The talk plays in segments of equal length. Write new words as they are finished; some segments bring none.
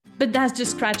But that's just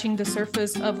scratching the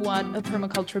surface of what a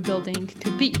permaculture building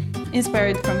could be.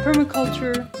 Inspired from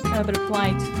permaculture, but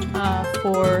applied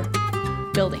for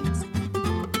buildings.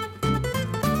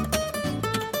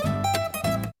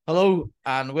 Hello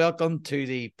and welcome to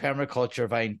the Permaculture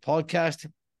Vine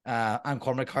podcast. I'm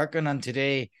Cormac Harkin, and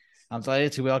today I'm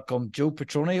delighted to welcome Joe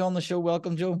Petroni on the show.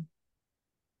 Welcome, Joe.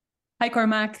 Hi,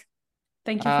 Cormac.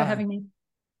 Thank you for having me.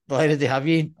 Delighted to have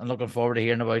you. I'm looking forward to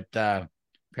hearing about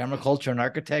permaculture and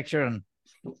architecture and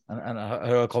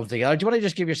how it comes together. Do you want to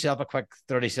just give yourself a quick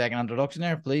 30-second introduction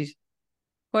there, please?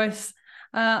 Of course.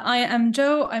 I am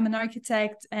Joe. I'm an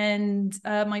architect, and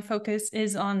my focus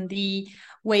is on the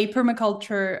way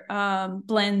permaculture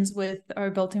blends with our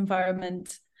built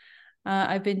environment.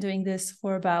 I've been doing this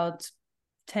for about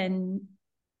 10,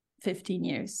 15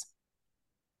 years.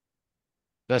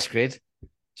 That's great.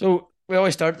 So we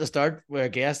always start at the start with our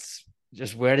guests.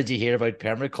 Just where did you hear about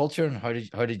permaculture, and how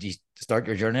did you start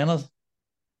your journey in it?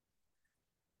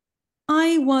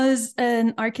 I was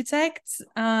an architect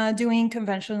doing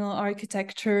conventional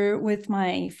architecture with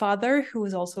my father, who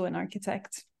was also an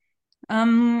architect.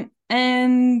 And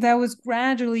I was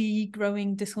gradually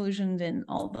growing disillusioned in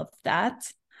all of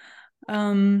that.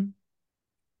 And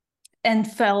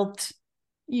felt,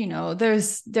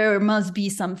 there must be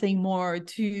something more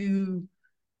to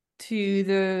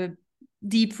the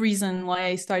deep reason why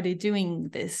I started doing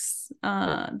this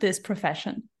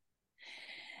profession.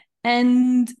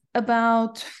 And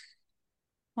about,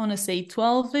 I want to say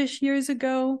 12-ish years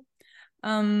ago,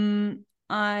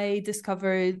 I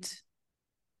discovered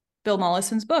Bill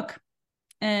Mollison's book.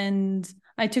 And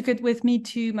I took it with me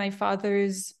to my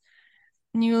father's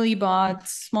newly bought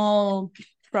small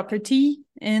property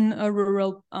in a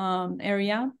rural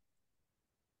area.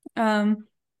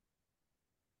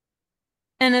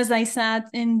 And as I sat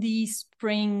in the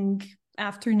spring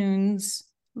afternoons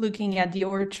looking at the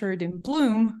orchard in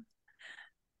bloom,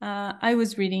 I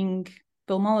was reading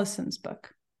Bill Mollison's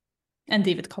book, and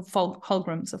David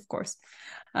Holmgren's, of course.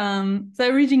 So I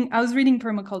was reading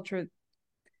Permaculture,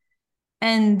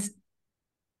 and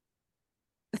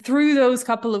through those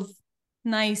couple of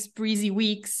nice breezy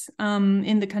weeks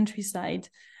in the countryside,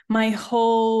 my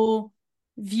whole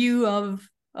view of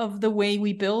the way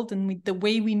we build and the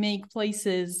way we make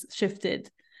places shifted,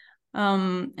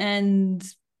 and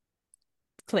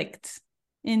clicked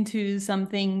into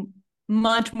something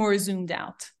much more zoomed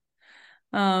out.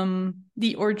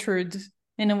 The orchard,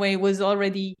 in a way,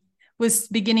 was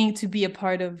beginning to be a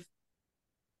part of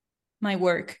my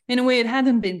work in a way it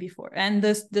hadn't been before. And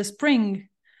the spring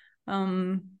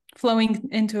flowing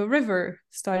into a river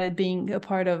started being a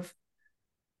part of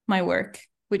my work,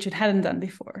 which it hadn't done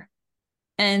before.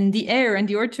 And the air and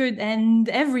the orchard and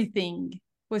everything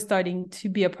was starting to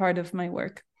be a part of my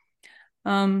work.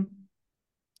 And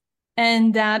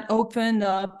that opened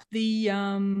up the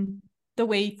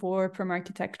way for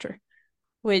permaculture,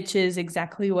 which is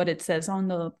exactly what it says on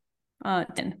the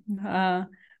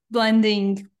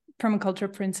blending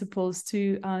permaculture principles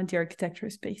to the architecture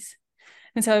space.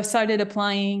 And so I've started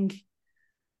applying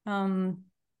the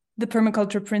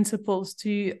permaculture principles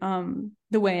to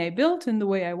the way I built and the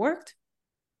way I worked,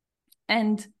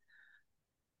 and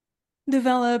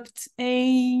developed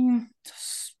a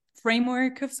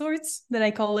framework of sorts that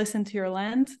I call Listen to Your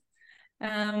Land,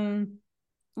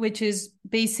 which is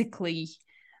basically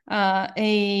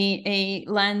a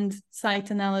land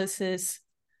site analysis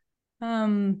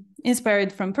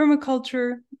inspired from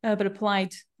permaculture, but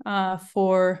applied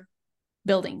for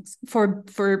buildings,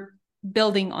 for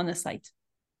building on a site.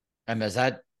 And is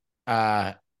that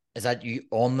you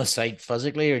on the site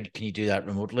physically, or can you do that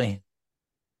remotely?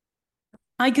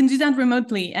 I can do that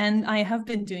remotely, and I have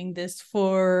been doing this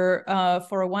for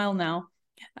a while now.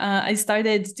 I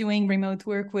started doing remote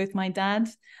work with my dad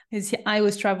because I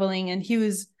was traveling and he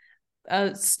was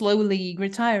slowly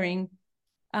retiring,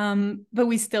 but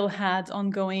we still had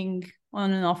ongoing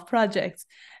on and off projects.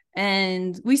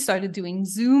 And we started doing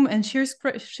Zoom and share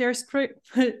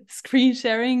screen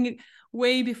sharing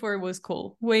way before it was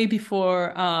cool, way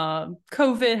before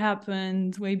COVID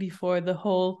happened, way before the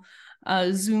whole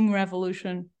Zoom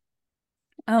revolution.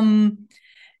 And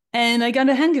I got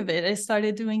a hang of it. I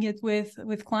started doing it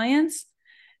with clients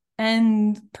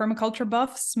and permaculture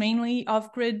buffs, mainly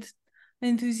off-grid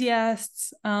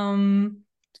enthusiasts.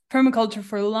 Permaculture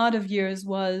for a lot of years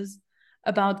was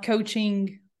about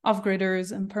coaching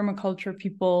off-gridders and permaculture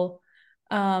people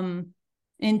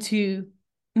into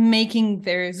making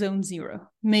their zone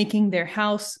zero, making their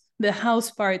house, the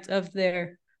house part of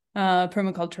their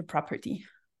permaculture property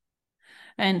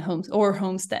and homes or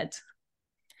homestead.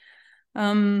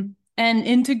 And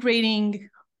integrating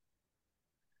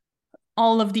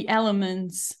all of the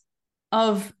elements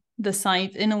of the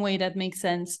site in a way that makes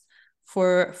sense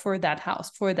for that house,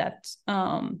 for that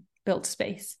built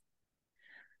space.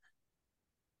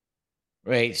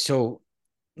 Right. So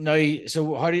now,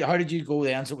 so how did you go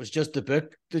then? So it was just the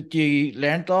book that you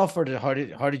learned off, or how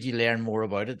did you learn more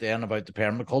about it then, about the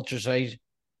permaculture side?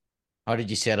 How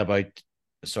did you set about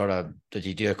sort of, did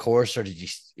you do a course, or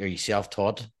are you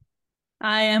self-taught?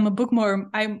 I am a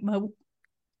bookworm.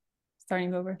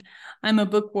 Starting over. I'm a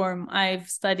bookworm. I've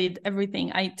studied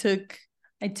everything. I took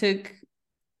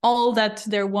all that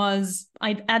there was.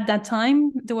 At that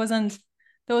time there wasn't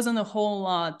a whole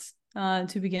lot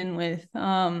to begin with,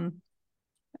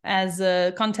 as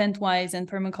content wise and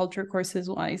permaculture courses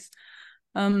wise.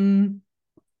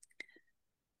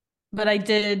 But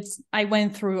I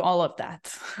went through all of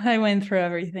that. I went through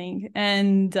everything,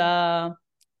 and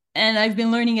I've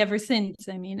been learning ever since.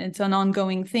 I mean, it's an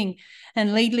ongoing thing.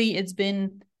 And lately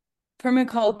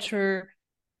permaculture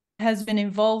has been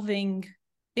evolving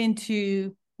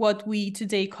into what we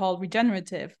today call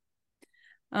regenerative.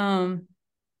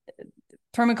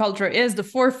 Permaculture is the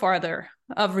forefather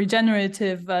of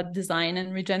regenerative design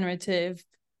and regenerative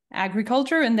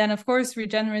agriculture, and then of course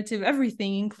regenerative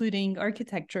everything, including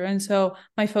architecture. And so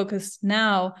my focus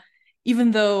now,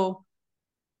 even though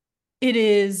it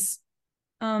is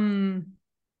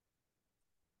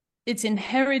it's an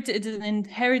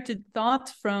inherited thought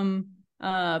from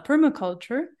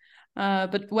permaculture,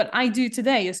 but what I do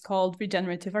today is called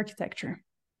regenerative architecture.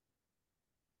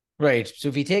 Right. So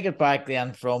if you take it back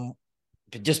then from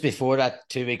just before that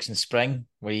 2 weeks in spring,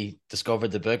 where you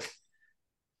discovered the book,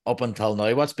 up until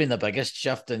now, what's been the biggest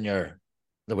shift in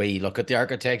the way you look at the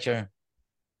architecture?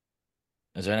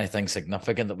 Is there anything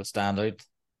significant that would stand out?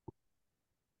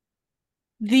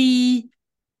 The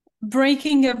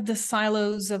breaking of the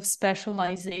silos of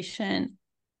specialization.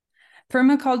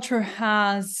 Permaculture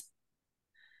has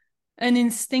an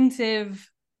instinctive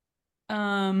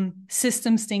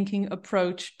systems thinking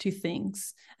approach to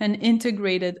things, an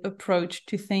integrated approach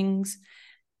to things,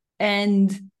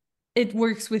 and it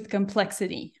works with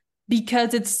complexity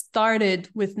because it started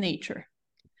with nature.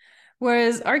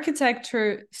 Whereas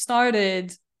architecture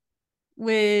started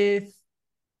with,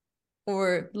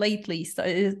 or lately,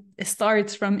 it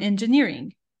starts from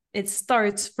engineering. It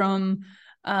starts from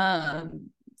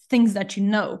things that you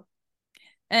know.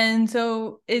 And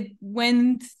so it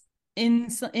went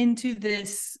into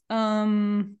this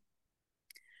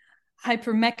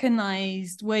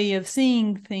hyper-mechanized way of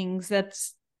seeing things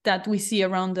that we see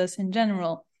around us in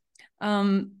general.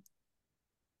 And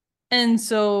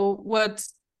so what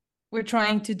we're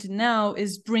trying to do now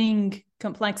is bring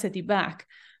complexity back,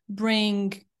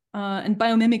 and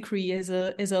biomimicry is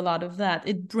a lot of that.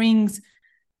 It brings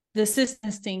the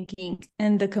systems thinking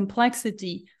and the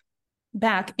complexity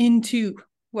back into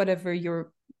whatever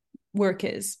your work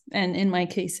is, and in my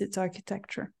case it's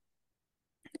architecture.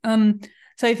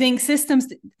 So I think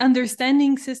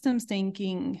understanding systems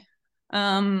thinking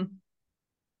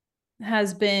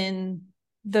has been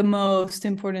the most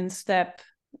important step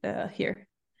here,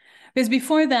 because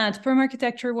before that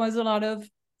permaarchitecture was a lot of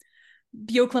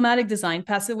bioclimatic design,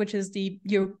 passive, which is the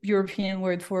European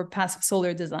word for passive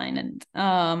solar design,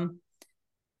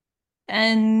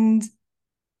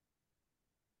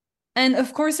 and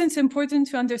of course it's important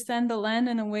to understand the land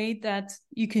in a way that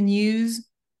you can use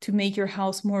to make your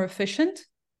house more efficient,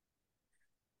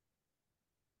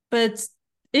 but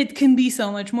it can be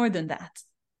so much more than that.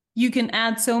 You can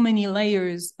add so many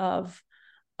layers of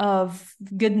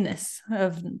goodness,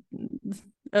 of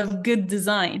good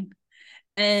design.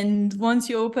 And once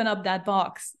you open up that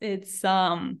box, it's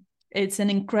an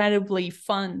incredibly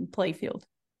fun playfield.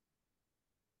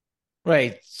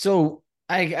 Right. So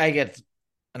I get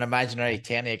an imaginary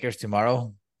 10 acres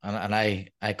tomorrow, and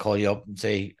I call you up and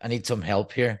say, I need some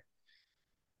help here.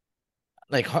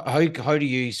 Like how do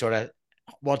you sort of,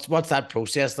 what's that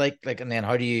process like? Like, and then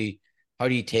how do you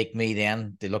take me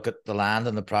then to look at the land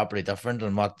and the property different,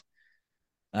 and what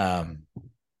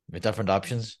with different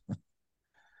options?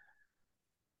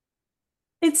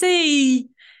 It's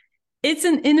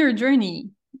an inner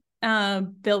journey,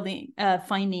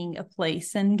 finding a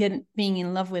place and being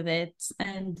in love with it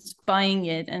and buying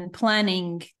it and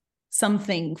planning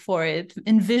something for it,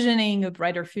 envisioning a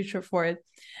brighter future for it.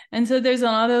 And so there's a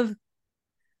lot of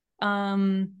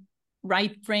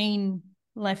right brain,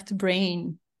 left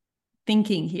brain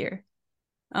thinking here.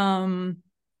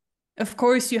 Of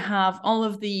course, you have all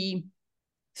of the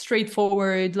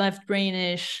straightforward left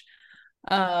brainish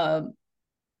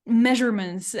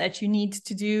measurements that you need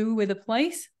to do with a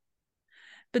place,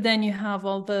 but then you have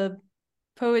all the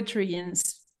poetry and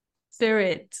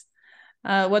spirit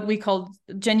what we call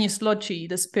genius loci,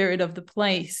 the spirit of the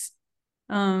place,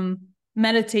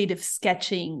 meditative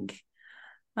sketching,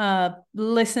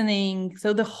 listening.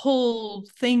 So the whole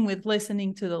thing with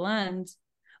listening to the land,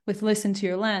 with listen to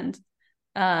your land,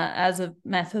 as a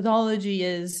methodology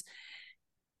is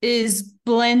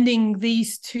blending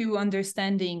these two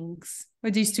understandings, or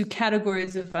these two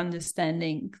categories of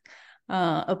understanding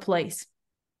a place.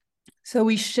 So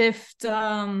we shift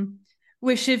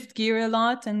gear a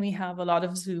lot, and we have a lot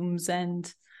of Zooms,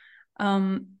 and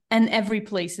every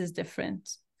place is different.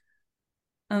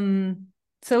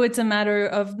 So it's a matter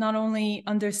of not only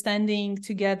understanding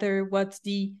together what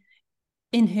the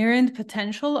inherent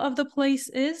potential of the place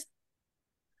is,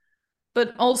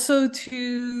 but also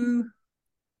to,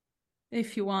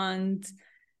 if you want,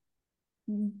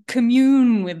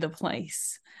 commune with the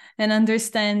place and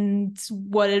understand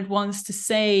what it wants to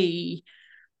say,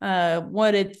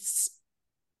 what its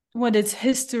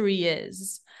history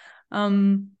is, all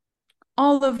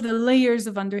of the layers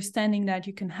of understanding that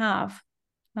you can have.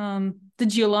 The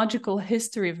geological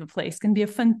history of the place can be a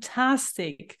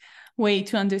fantastic way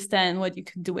to understand what you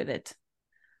can do with it.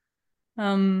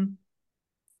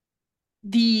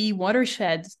 The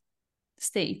watershed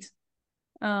state.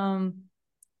 The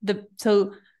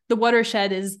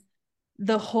watershed is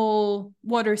the whole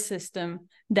water system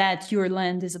that your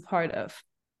land is a part of.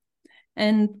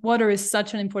 And water is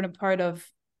such an important part of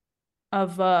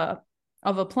a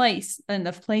place and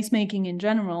of placemaking in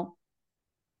general.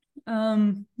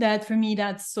 That for me,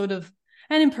 that's sort of,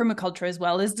 and in permaculture as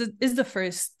well, is the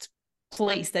first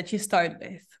place that you start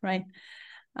with, right?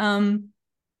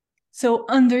 So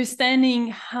understanding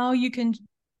how you can,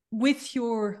 with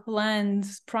your land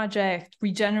project,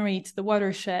 regenerate the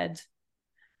watershed,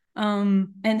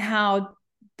 and how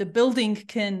the building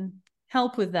can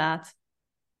help with that,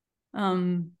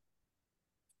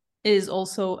 is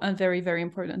also a very, very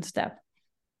important step.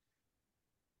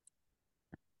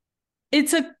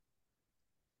 It's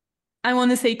I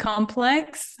want to say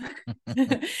complex.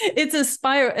 It's a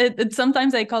spiral.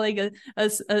 Sometimes I call it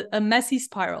a messy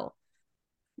spiral.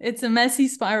 It's a messy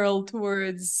spiral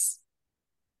towards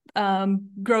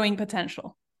growing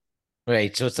potential.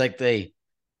 Right. So it's like the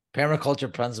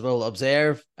permaculture principle: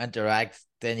 observe, interact,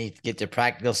 then you get the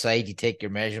practical side, you take your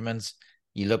measurements,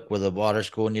 you look where the water's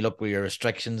going, you look where your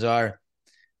restrictions are,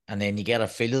 and then you get a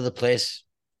feel of the place,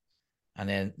 and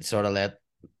then sort of let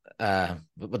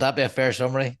would that be a fair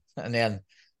summary? And then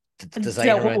design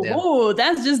around them. Oh,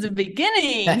 that's just the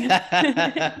beginning.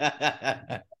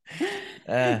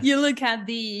 You look at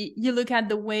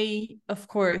the way, of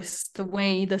course, the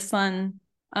way the sun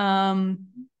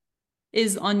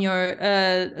is on your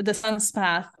the sun's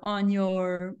path on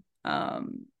your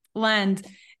land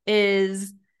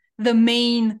is the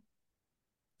main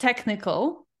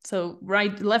technical, so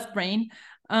right left brain,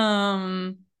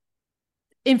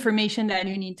 information that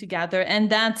you need to gather, and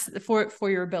that's for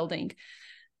your building.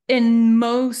 In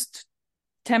most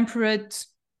temperate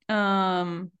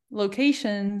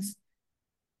locations,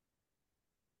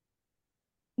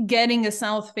 getting a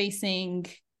south facing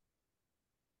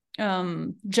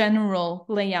general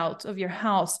layout of your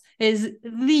house is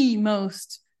the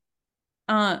most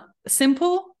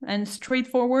simple and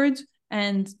straightforward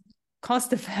and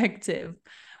cost effective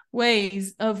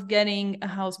ways of getting a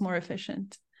house more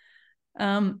efficient,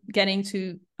 getting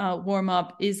to warm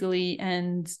up easily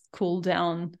and cool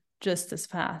down just as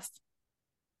fast.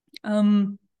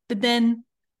 But then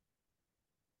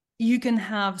you can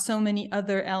have so many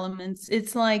other elements.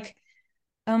 It's like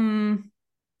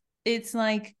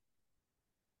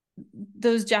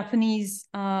those Japanese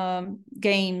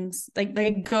games, like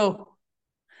they Go.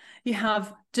 You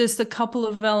have just a couple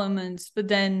of elements, but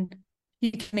then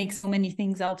you can make so many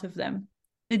things out of them.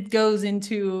 It goes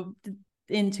into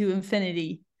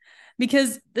infinity,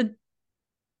 because the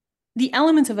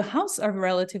elements of a house are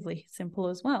relatively simple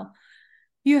as well.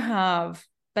 You have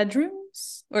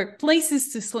bedrooms or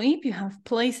places to sleep, you have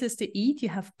places to eat, you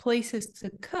have places to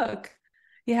cook,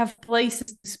 you have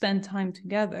places to spend time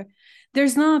together.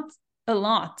 There's not a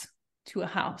lot to a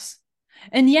house.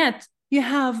 And yet you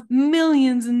have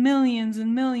millions and millions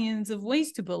and millions of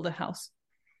ways to build a house.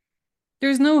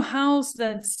 There's no house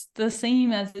that's the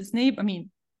same as its neighbor. I mean,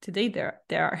 today there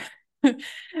are.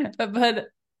 But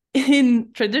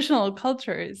in traditional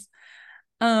cultures,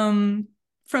 from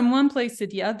one place to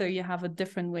the other, you have a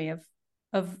different way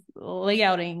of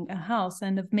layouting a house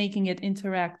and of making it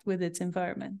interact with its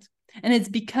environment. And it's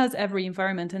because every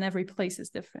environment and every place is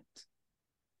different.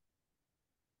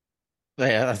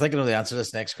 Yeah, I think I know the answer to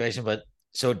this next question, but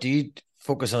so do you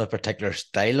focus on a particular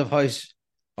style of house,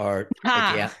 or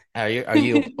again, Ah,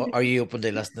 are you open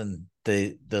to listening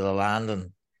to the land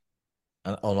and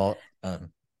all?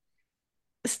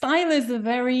 style is a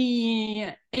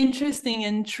very interesting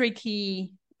and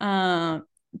tricky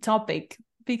topic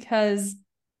because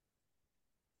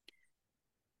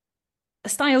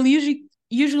style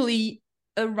usually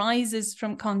arises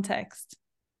from context.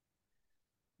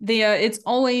 It's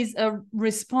always a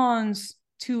response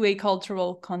to a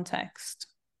cultural context.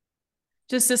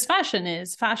 Just as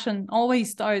fashion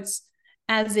always starts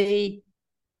as a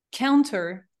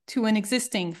counter to an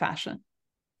existing fashion.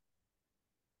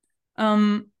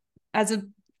 Um, as a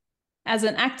as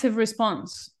an active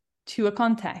response to a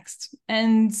context.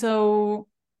 And so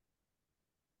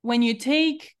when you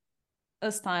take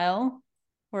a style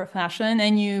or a fashion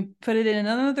and you put it in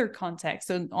another context,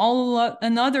 so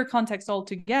another context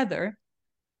altogether,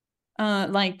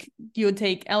 like you would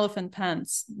take elephant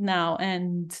pants now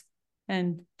and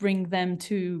bring them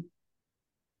to,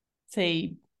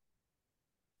 say,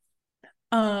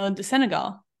 the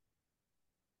Senegal,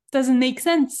 doesn't make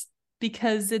sense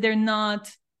because they're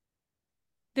not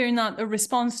a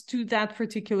response to that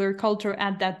particular culture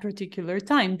at that particular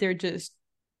time. They're just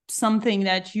something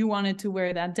that you wanted to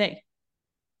wear that day.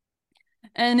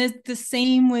 And it's the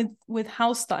same with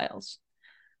house styles.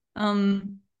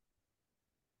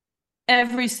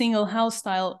 Every single house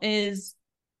style is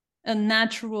a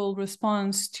natural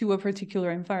response to a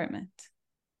particular environment.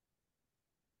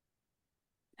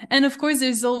 And of course,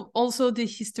 there's also the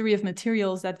history of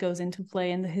materials that goes into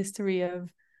play, and the history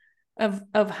of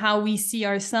how we see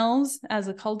ourselves as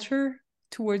a culture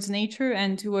towards nature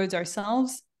and towards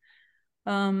ourselves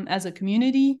as a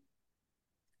community.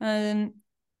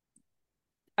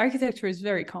 Architecture is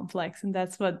very complex, and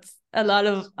that's what a lot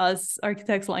of us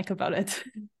architects like about it.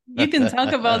 You can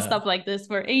talk about stuff like this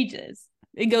for ages.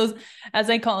 It goes, as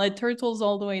I call it, turtles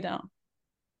all the way down.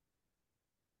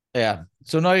 Yeah.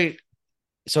 So now,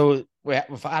 so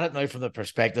we've had it now from the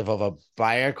perspective of a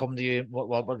buyer coming to you.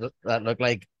 What would that look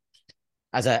like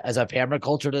as a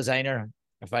permaculture designer?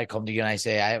 If I come to you and I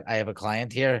say I have a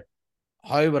client here,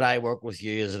 how would I work with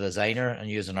you as a designer and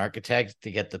you as an architect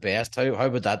to get the best? How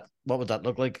would that, what would that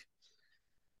look like?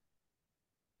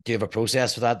 Do you have a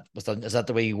process for that? Is that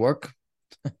the way you work?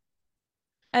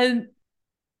 And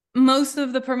most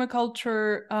of the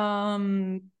permaculture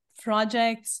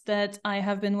projects that I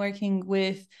have been working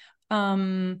with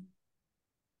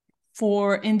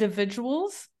for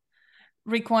individuals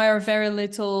require very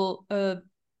little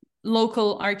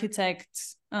local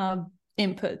architect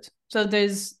input. So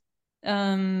there's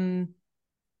that's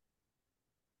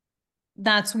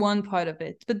one part of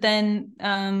it. But then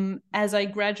as I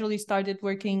gradually started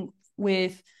working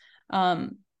with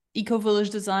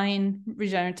eco-village design,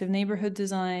 regenerative neighborhood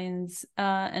designs,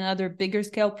 and other bigger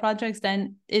scale projects,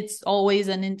 then it's always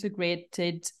an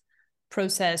integrated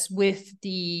process with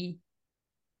the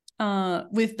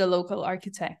local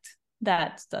architect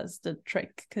that does the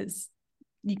trick, because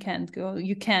you can't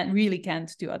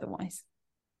do otherwise.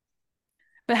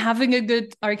 But having a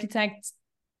good architect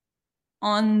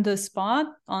on the spot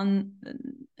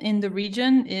in the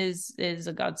region is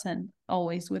a godsend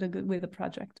always with a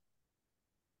project.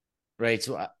 Right.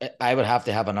 So I would have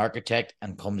to have an architect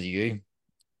and come to you.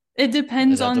 It Is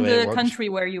depends that the on way it the works? country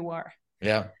where you are,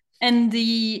 Yeah. and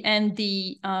the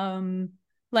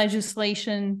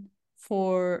legislation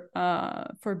for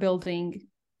building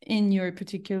in your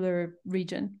particular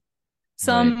region.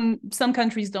 Right. Some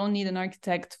countries don't need an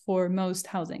architect for most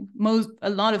housing.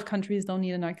 A lot of countries don't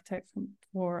need an architect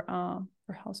for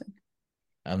housing.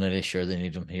 I'm not really sure they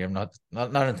need them here. I'm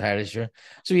not entirely sure.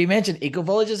 So you mentioned eco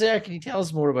villages there. Can you tell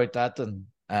us more about that and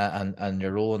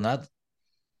your role in that?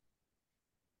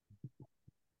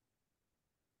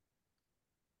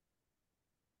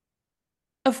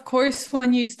 Of course,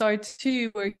 when you start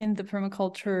to work in the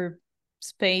permaculture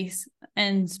space,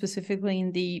 and specifically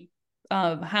in the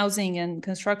housing and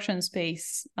construction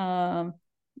space,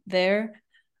 there,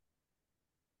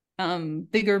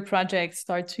 bigger projects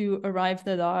start to arrive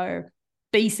that are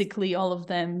basically all of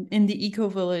them in the eco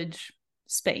village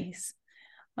space.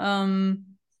 And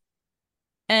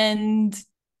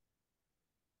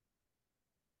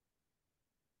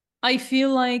I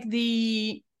feel like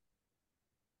the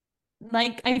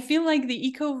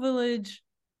eco village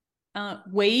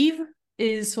wave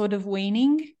is sort of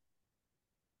waning,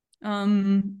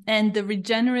 and the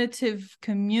regenerative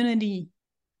community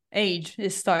age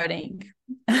is starting.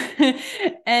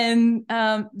 And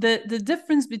the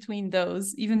difference between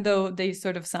those, even though they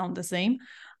sort of sound the same,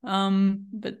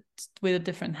 but with a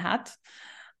different hat,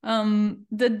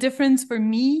 the difference for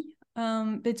me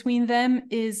between them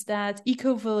is that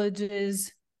eco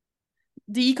villages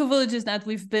the eco villages that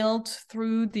we've built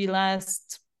through the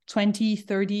last 20,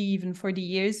 30, even 40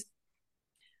 years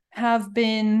have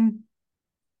been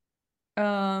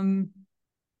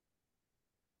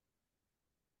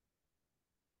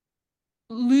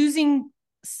losing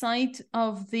sight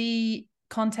of the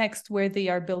context where they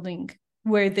are building,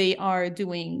 where they are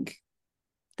doing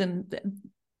them,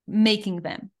 making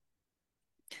them.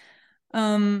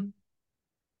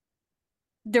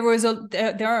 There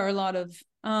are a lot of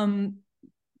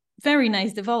very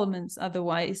nice developments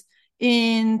otherwise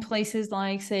in places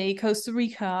like, say, Costa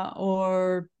Rica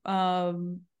or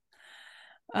anywhere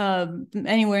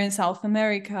in South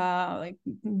America, like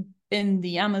in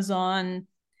the Amazon.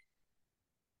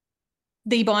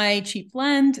 They buy cheap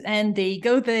land and they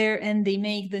go there and they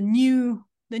make the new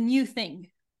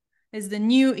thing. Is the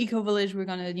new eco village. We're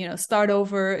gonna, start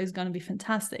over. Is gonna be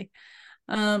fantastic.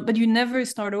 But you never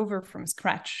start over from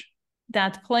scratch.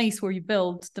 That place where you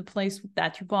build, the place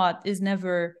that you bought, is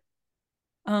never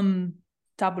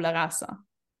tabula rasa.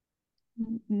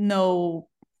 No,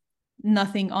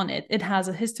 nothing on it. It has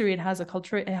a history, it has a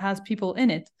culture, it has people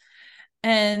in it.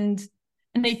 And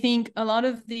I think a lot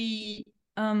of the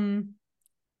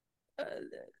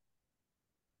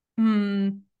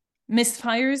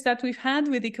misfires that we've had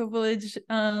with eco-village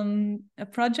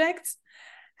projects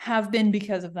have been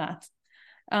because of that.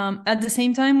 At the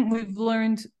same time, we've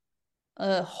learned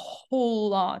a whole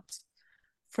lot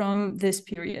from this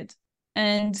period.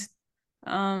 And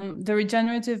the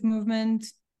regenerative movement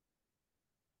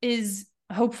is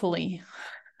hopefully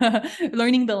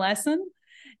learning the lesson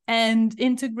and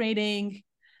integrating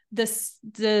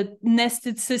the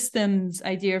nested systems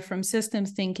idea from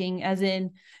systems thinking, as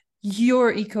in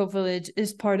your eco-village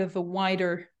is part of a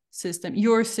wider system.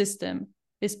 Your system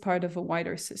is part of a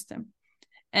wider system.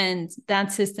 And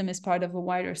that system is part of a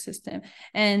wider system.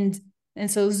 And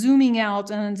so zooming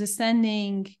out and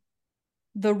understanding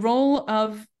the role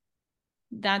of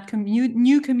that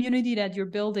new community that you're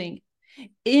building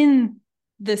in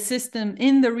the system,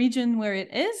 in the region where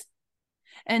it is,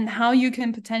 and how you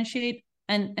can potentiate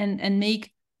and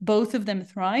make both of them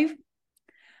thrive.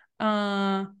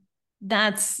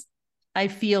 That's, I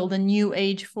feel, the new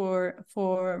age for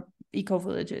eco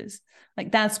villages.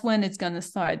 Like that's when it's going to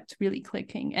start really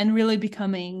clicking and really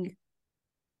becoming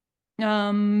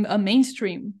a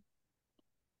mainstream.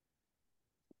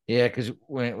 Yeah, because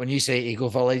when you say eco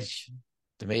village,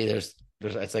 to me, there's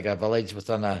it's like a village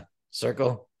within a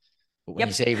circle. But when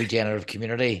you say regenerative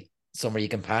community, somewhere you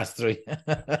can pass through.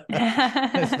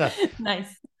 It's not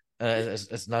nice.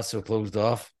 It's not so closed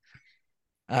off.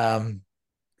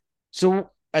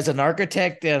 So as an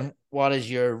architect, then what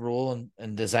is your role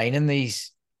in designing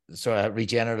these sort of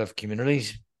regenerative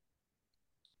communities?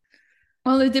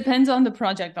 Well, it depends on the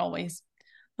project always.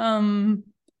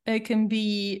 It can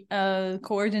be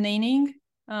coordinating.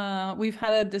 We've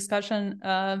had a discussion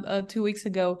 2 weeks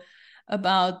ago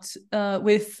about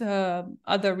with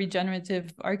other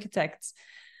regenerative architects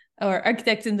or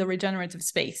architects in the regenerative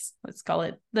space. Let's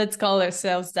call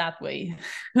ourselves that way.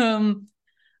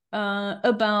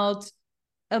 About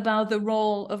the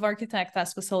role of architect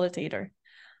as facilitator,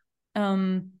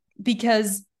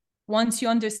 because once you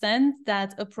understand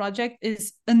that a project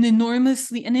is an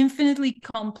infinitely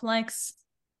complex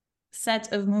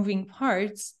set of moving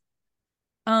parts,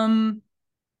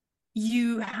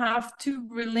 you have to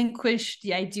relinquish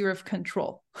the idea of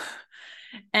control.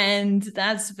 And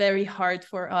that's very hard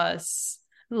for us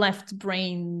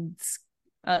left-brained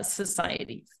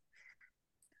societies.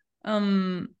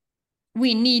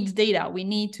 We need data. We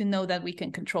need to know that we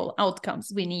can control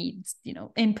outcomes. We need,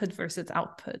 input versus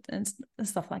output and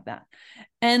stuff like that.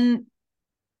 And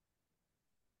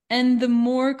the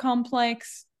more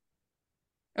complex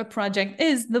a project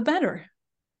is, the better,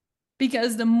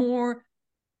 because the more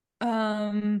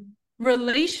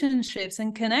relationships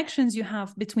and connections you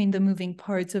have between the moving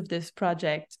parts of this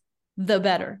project, the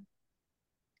better.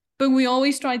 But we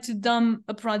always try to dumb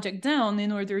a project down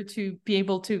in order to be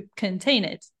able to contain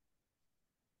it.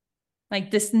 Like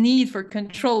this need for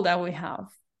control that we have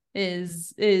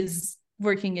is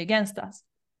working against us.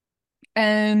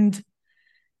 And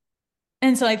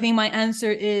so I think my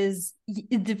answer is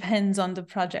it depends on the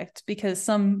project, because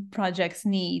some projects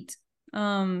need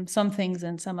some things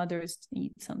and some others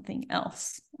need something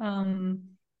else. And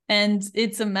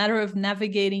it's a matter of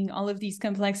navigating all of these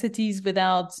complexities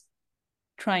without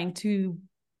trying to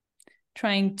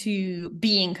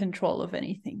be in control of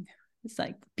anything. It's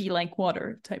like be like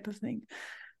water type of thing.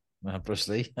 Bruce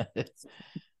Lee.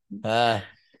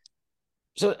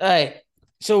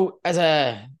 So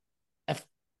as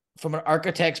from an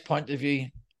architect's point of view,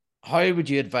 how would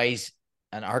you advise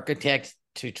an architect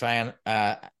to try and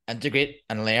integrate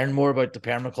and learn more about the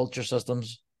permaculture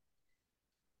systems?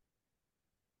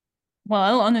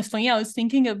 Well, honestly, I was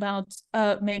thinking about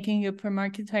making a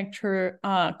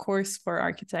permaculture course for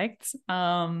architects.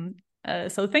 So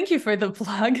thank you for the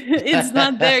plug. It's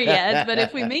not there yet, but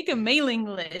if we make a mailing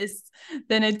list,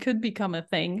 then it could become a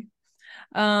thing.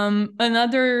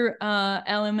 Another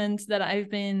element that I've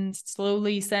been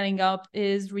slowly setting up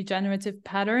is regenerative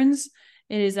patterns.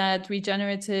 It is at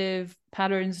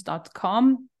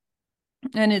regenerativePatterns.com,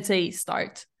 and it's a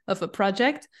start of a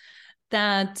project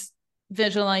that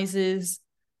visualizes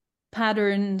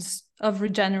patterns of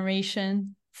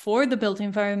regeneration for the built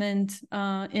environment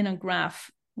in a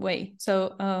graph way.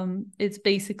 So it's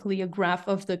basically a graph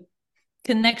of the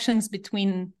connections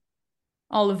between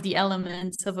all of the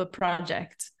elements of a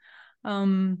project.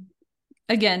 Again,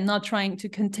 not trying to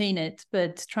contain it,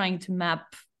 but trying to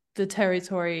map the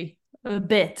territory a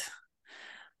bit.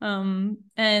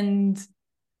 And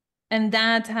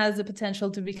that has the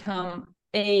potential to become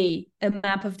a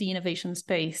map of the innovation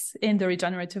space in the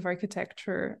regenerative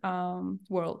architecture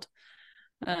world,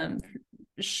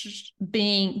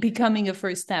 becoming a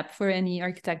first step for any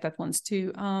architect that wants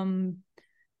to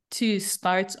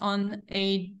start on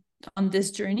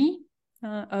this journey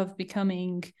of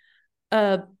becoming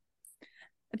of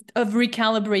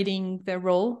recalibrating their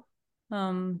role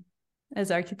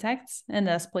as architects and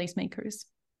as placemakers.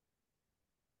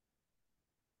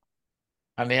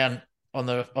 And then on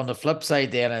the flip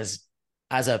side, then as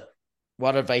a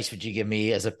what advice would you give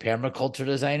me as a permaculture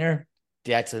designer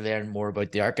to actually learn more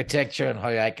about the architecture and how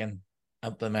I can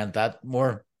implement that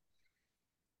more?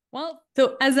 Well,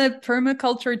 so as a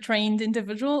permaculture trained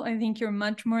individual, I think you're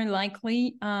much more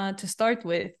likely to start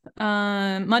with,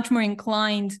 much more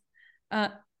inclined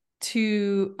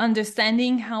to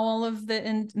understanding how all of the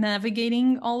and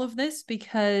navigating all of this,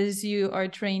 because you are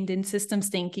trained in systems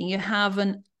thinking. You have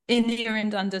an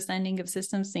inherent understanding of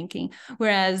systems thinking,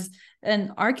 whereas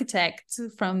an architect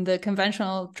from the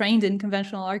trained in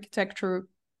conventional architecture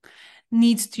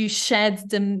needs to shed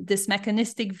this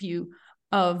mechanistic view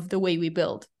of the way we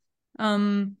build.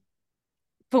 But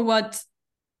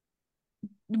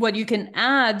what you can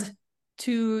add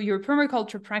to your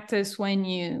permaculture practice when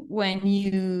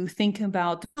you think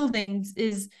about buildings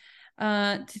is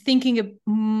thinking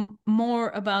more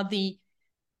about the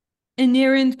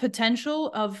inherent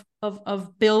potential of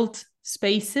built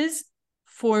spaces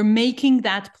for making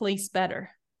that place better.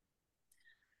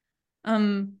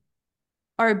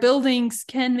 Our buildings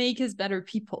can make us better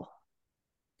people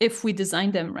if we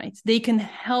design them right. They can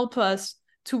help us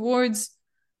towards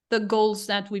the goals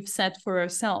that we've set for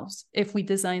ourselves if we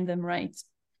design them right.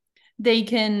 They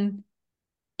can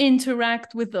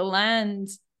interact with the land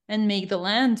and make the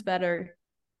land better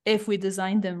if we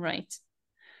design them right.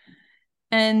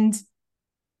 And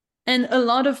a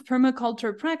lot of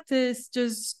permaculture practice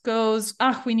just goes,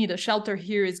 we need a shelter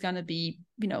here. It's going to be,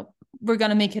 we're going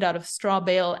to make it out of straw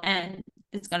bale and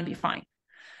it's going to be fine.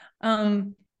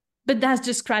 But that's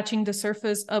just scratching the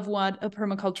surface of what a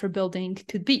permaculture building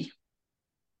could be.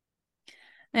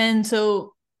 And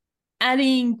so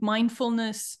adding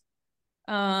mindfulness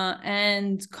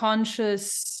and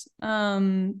conscious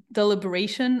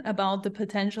deliberation about the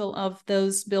potential of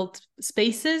those built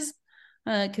spaces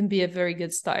can be a very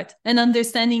good start. And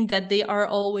understanding that they are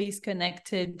always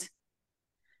connected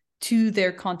to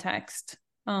their context.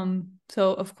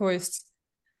 So, of course,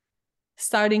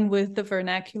 starting with the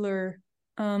vernacular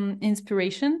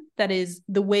inspiration, that is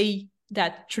the way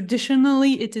that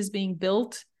traditionally it is being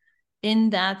built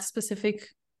in that specific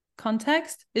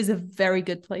context, is a very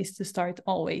good place to start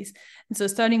always. And so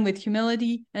starting with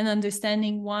humility and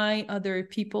understanding why other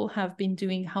people have been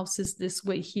doing houses this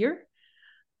way here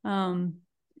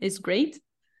is great.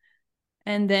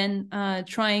 And then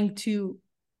trying to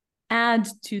add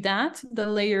to that the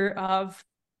layer of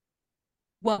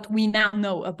what we now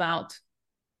know about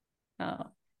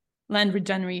land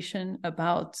regeneration,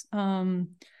 about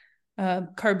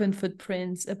carbon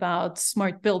footprints, about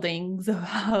smart buildings,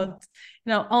 about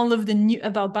all of the new,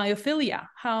 about biophilia,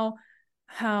 how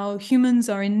humans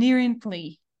are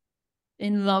inherently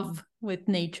in love with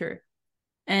nature,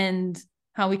 and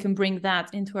how we can bring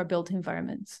that into our built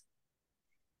environments.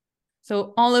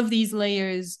 So all of these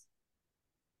layers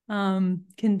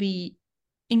can be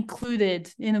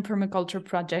included in a permaculture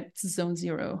project zone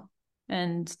 0,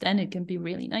 and then it can be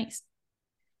really nice.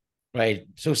 Right.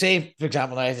 So say, for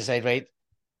example, I decide, right,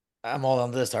 I'm all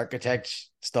into this architect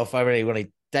stuff. I really want to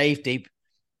dive deep.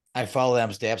 I follow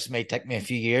them steps. It may take me a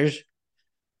few years.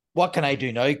 What can I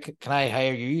do now? Can I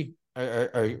hire you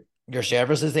or your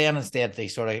services then instead to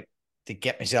sort of to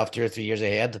get myself 2 or 3 years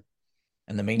ahead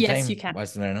in the Yes, you meantime can.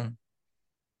 whilst learning?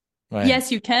 Right.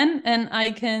 Yes, you can. And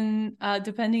I can,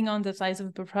 depending on the size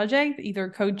of the project, either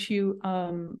coach you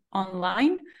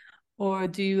online or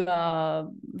do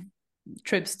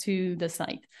trips to the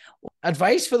site.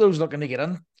 Advice for those looking to get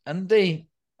in the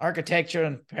architecture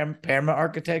and perma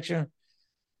architecture.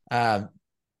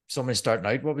 Someone starting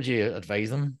out, what would you advise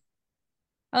them?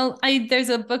 Well, there's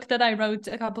a book that I wrote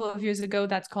a couple of years ago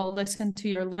that's called Listen to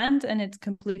Your Land, and it's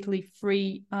completely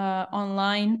free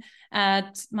online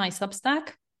at my Substack,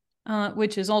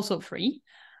 which is also free.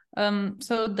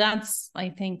 So that's, I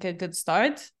think, a good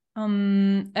start.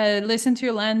 Listen to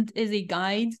Your Land is a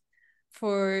guide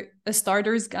for a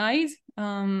starter's guide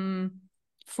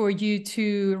for you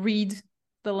to read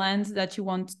the land that you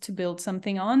want to build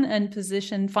something on and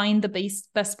find the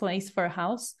best place for a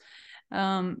house.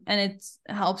 And it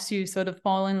helps you sort of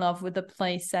fall in love with the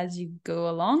place as you go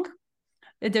along.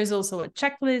 There's also a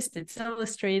checklist, it's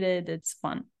illustrated, it's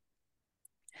fun.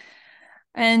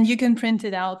 And you can print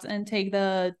it out and take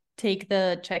the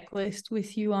checklist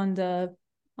with you on the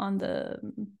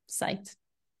site,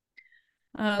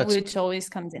 which always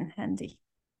comes in handy.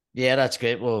 Yeah, that's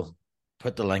great. We'll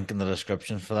put the link in the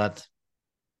description for that,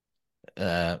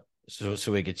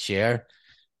 so we could share.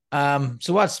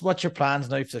 So what's your plans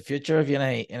now for the future? Have you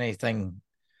anything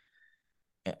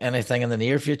in the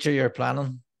near future you're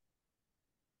planning?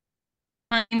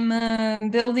 I'm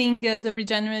building the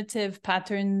regenerative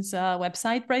patterns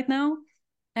website right now,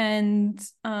 and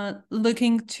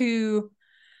looking to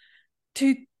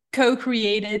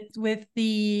co-create it with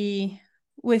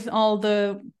all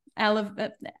the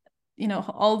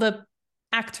all the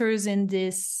actors in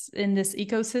this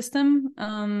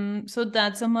ecosystem. So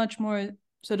that's a much more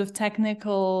sort of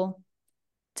technical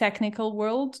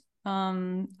world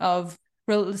of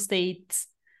real estate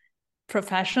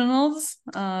professionals,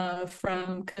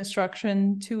 from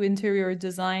construction to interior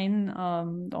design,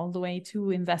 all the way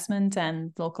to investment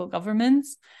and local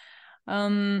governments.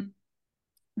 The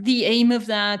aim of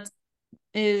that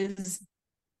is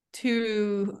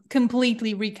to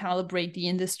completely recalibrate the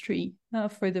industry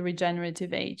for the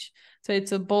regenerative age. So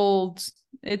it's a bold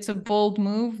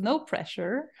move, no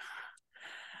pressure.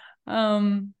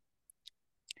 And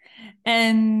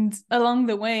along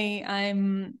the way,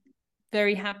 I'm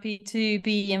very happy to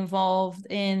be involved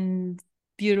in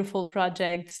beautiful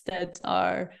projects that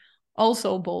are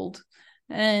also bold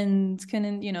and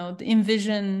can,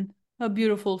 envision a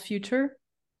beautiful future.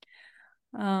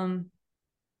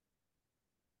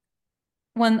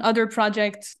 One other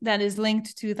project that is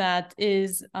linked to that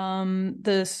is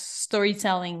a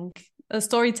storytelling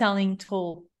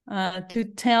tool to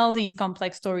tell the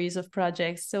complex stories of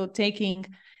projects. So taking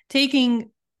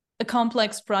a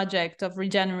complex project of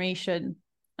regeneration,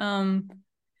 and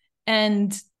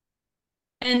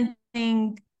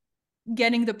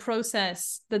getting the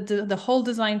process, the whole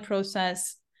design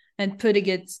process, and putting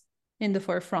it in the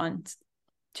forefront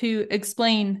to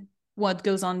explain what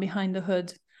goes on behind the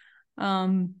hood,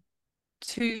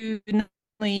 to not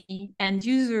only end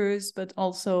users, but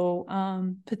also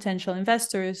potential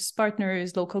investors,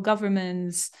 partners, local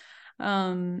governments,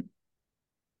 and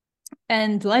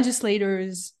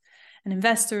legislators and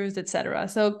investors, etc.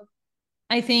 So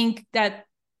I think that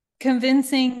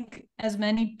convincing as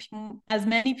many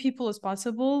people as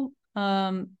possible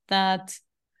that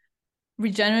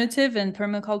regenerative and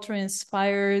permaculture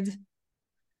inspired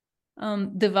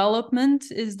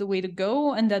development is the way to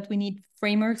go, and that we need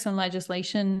frameworks and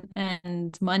legislation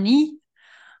and money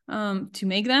to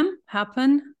make them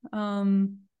happen,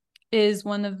 is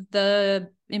one of the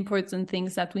important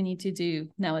things that we need to do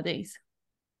nowadays.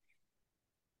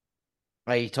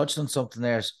 I touched on something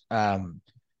there.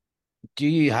 Do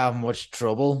you have much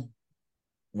trouble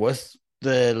with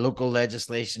the local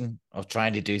legislation of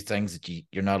trying to do things that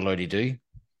you're not allowed to do?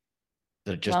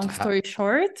 Long story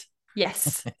short,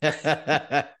 yes.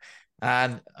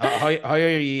 And how are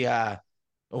you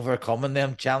overcoming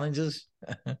them challenges?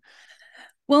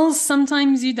 Well,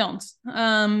 sometimes you don't,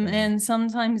 and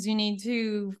sometimes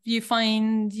you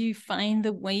find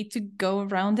the way to go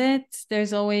around it.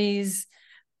 There's always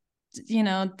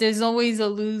a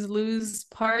lose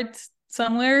part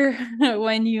somewhere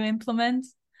when you implement.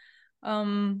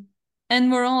 And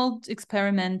we're all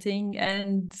experimenting,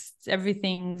 and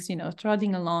everything's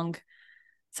trotting along.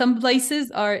 Some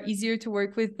places are easier to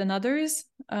work with than others.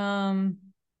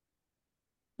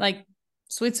 Like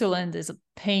Switzerland is a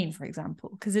pain, for example,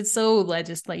 because it's so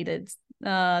legislated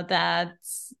that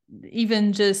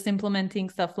even just implementing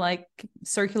stuff like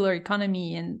circular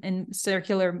economy and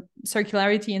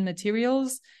circularity in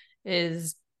materials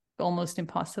is almost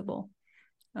impossible.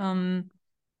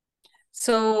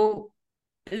 So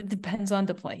it depends on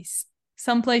the place.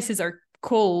 Some places are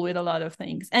cool with a lot of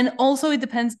things. And also it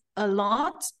depends a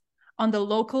lot on the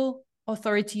local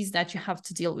authorities that you have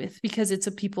to deal with, because it's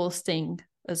a people's thing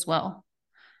as well.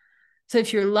 So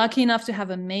if you're lucky enough to have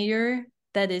a mayor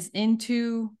that is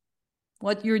into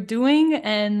what you're doing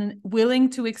and willing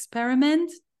to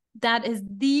experiment, that is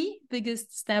the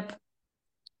biggest step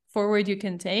forward you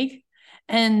can take.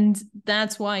 And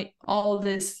that's why all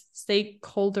this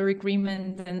stakeholder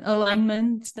agreement and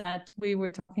alignment that we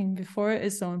were talking before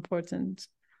is so important.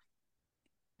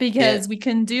 Because we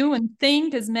can do and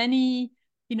think as many,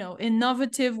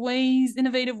 innovative ways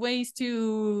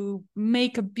to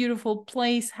make a beautiful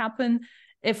place happen.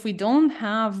 If we don't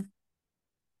have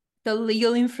the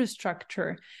legal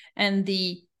infrastructure and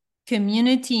the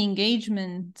community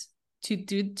engagement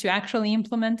to actually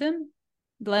implement them,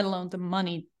 let alone the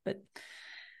money, but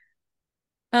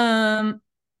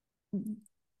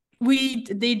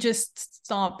they just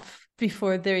stop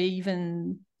before they're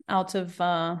even out of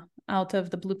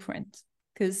the blueprint,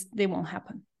 because they won't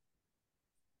happen.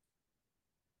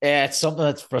 Yeah, it's something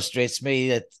that frustrates me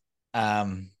that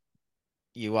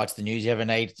you watch the news every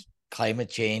night, climate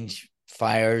change,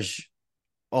 fires,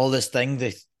 all this thing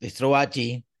they throw at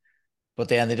you, but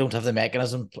then they don't have the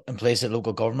mechanism in place at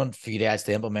local government for you to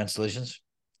actually implement solutions.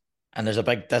 And there's a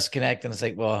big disconnect, and it's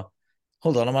like, well,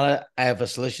 hold on a minute, I have a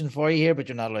solution for you here, but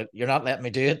you're not letting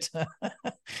me do it.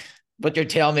 But you're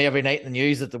telling me every night in the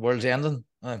news that the world's ending,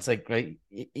 and it's like, right,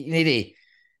 you need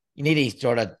to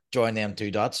sort of join them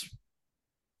two dots.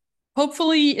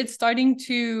 Hopefully, it's starting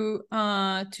to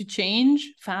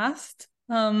change fast.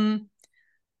 And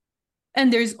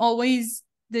there's always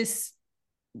this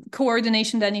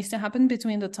coordination that needs to happen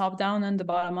between the top down and the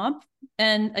bottom up.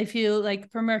 And I feel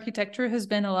like permaculture has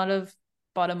been a lot of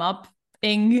bottom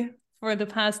up-ing for the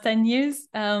past 10 years.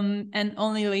 And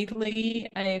only lately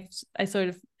I sort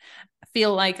of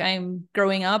feel like I'm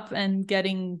growing up and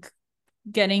getting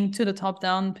to the top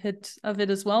down pit of it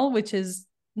as well, which is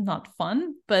not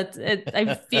fun, but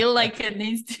I feel like it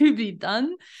needs to be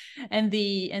done. And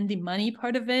the money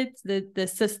part of it, the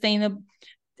sustainable,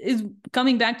 is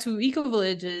coming back to eco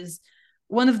villages.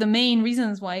 One of the main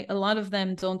reasons why a lot of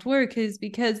them don't work is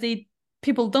because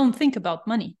people don't think about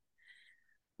money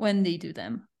when they do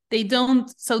them. They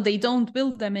don't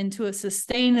build them into a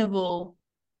sustainable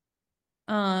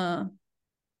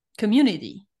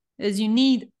community. As you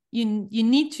need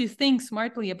to think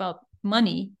smartly about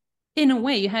money in a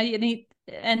way.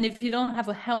 And if you don't have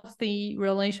a healthy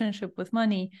relationship with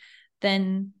money,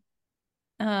 then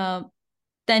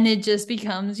it just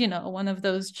becomes, one of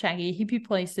those shaggy hippie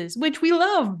places, which we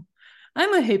love.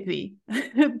 I'm a hippie.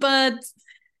 But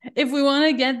if we want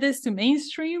to get this to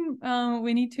mainstream,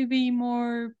 we need to be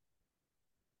more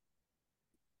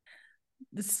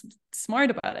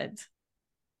smart about it.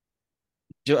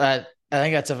 I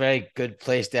think that's a very good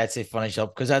place to actually finish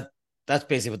up, because that's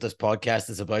basically what this podcast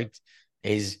is about,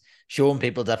 is showing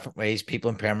people different ways people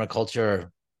in permaculture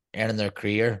are earning their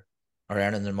career or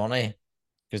earning their money.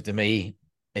 Because to me,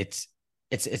 it's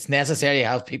necessary to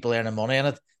have people earning money in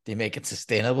it to make it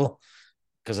sustainable,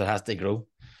 because it has to grow.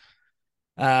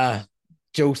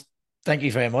 Joe, thank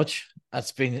you very much. I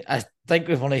think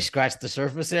we've only scratched the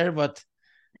surface there, but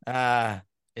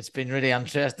it's been really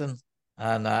interesting.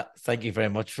 And thank you very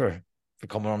much for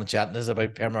coming on and chatting to us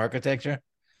about permaculture.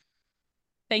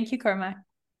 Thank you, Cormac.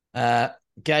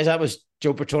 Guys, that was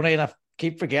Joe Petroni, and I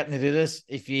keep forgetting to do this.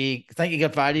 If you think you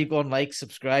got value, go and like,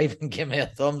 subscribe, and give me a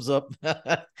thumbs up.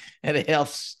 It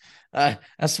helps. I'm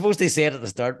supposed to say it at the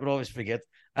start, but I always forget.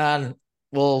 And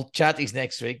we'll chat these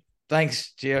next week.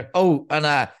 Thanks, cheer. Oh, and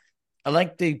I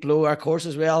like to blow our course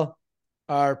as well.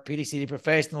 Our PDC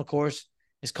professional course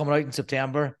is coming out in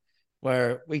September,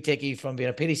 where we take you from being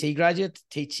a PDC graduate,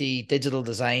 teach you digital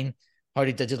design, how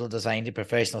to digital design to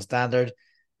professional standard,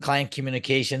 client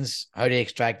communications, how to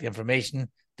extract the information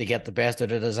to get the best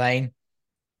out of design,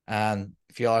 and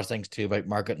a few other things too about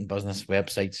marketing, business,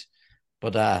 websites.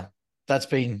 But that's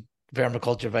been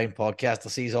Permaculture Vine Podcast. I'll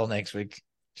see you all next week.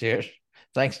 Cheers.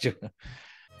 Thanks, Joe.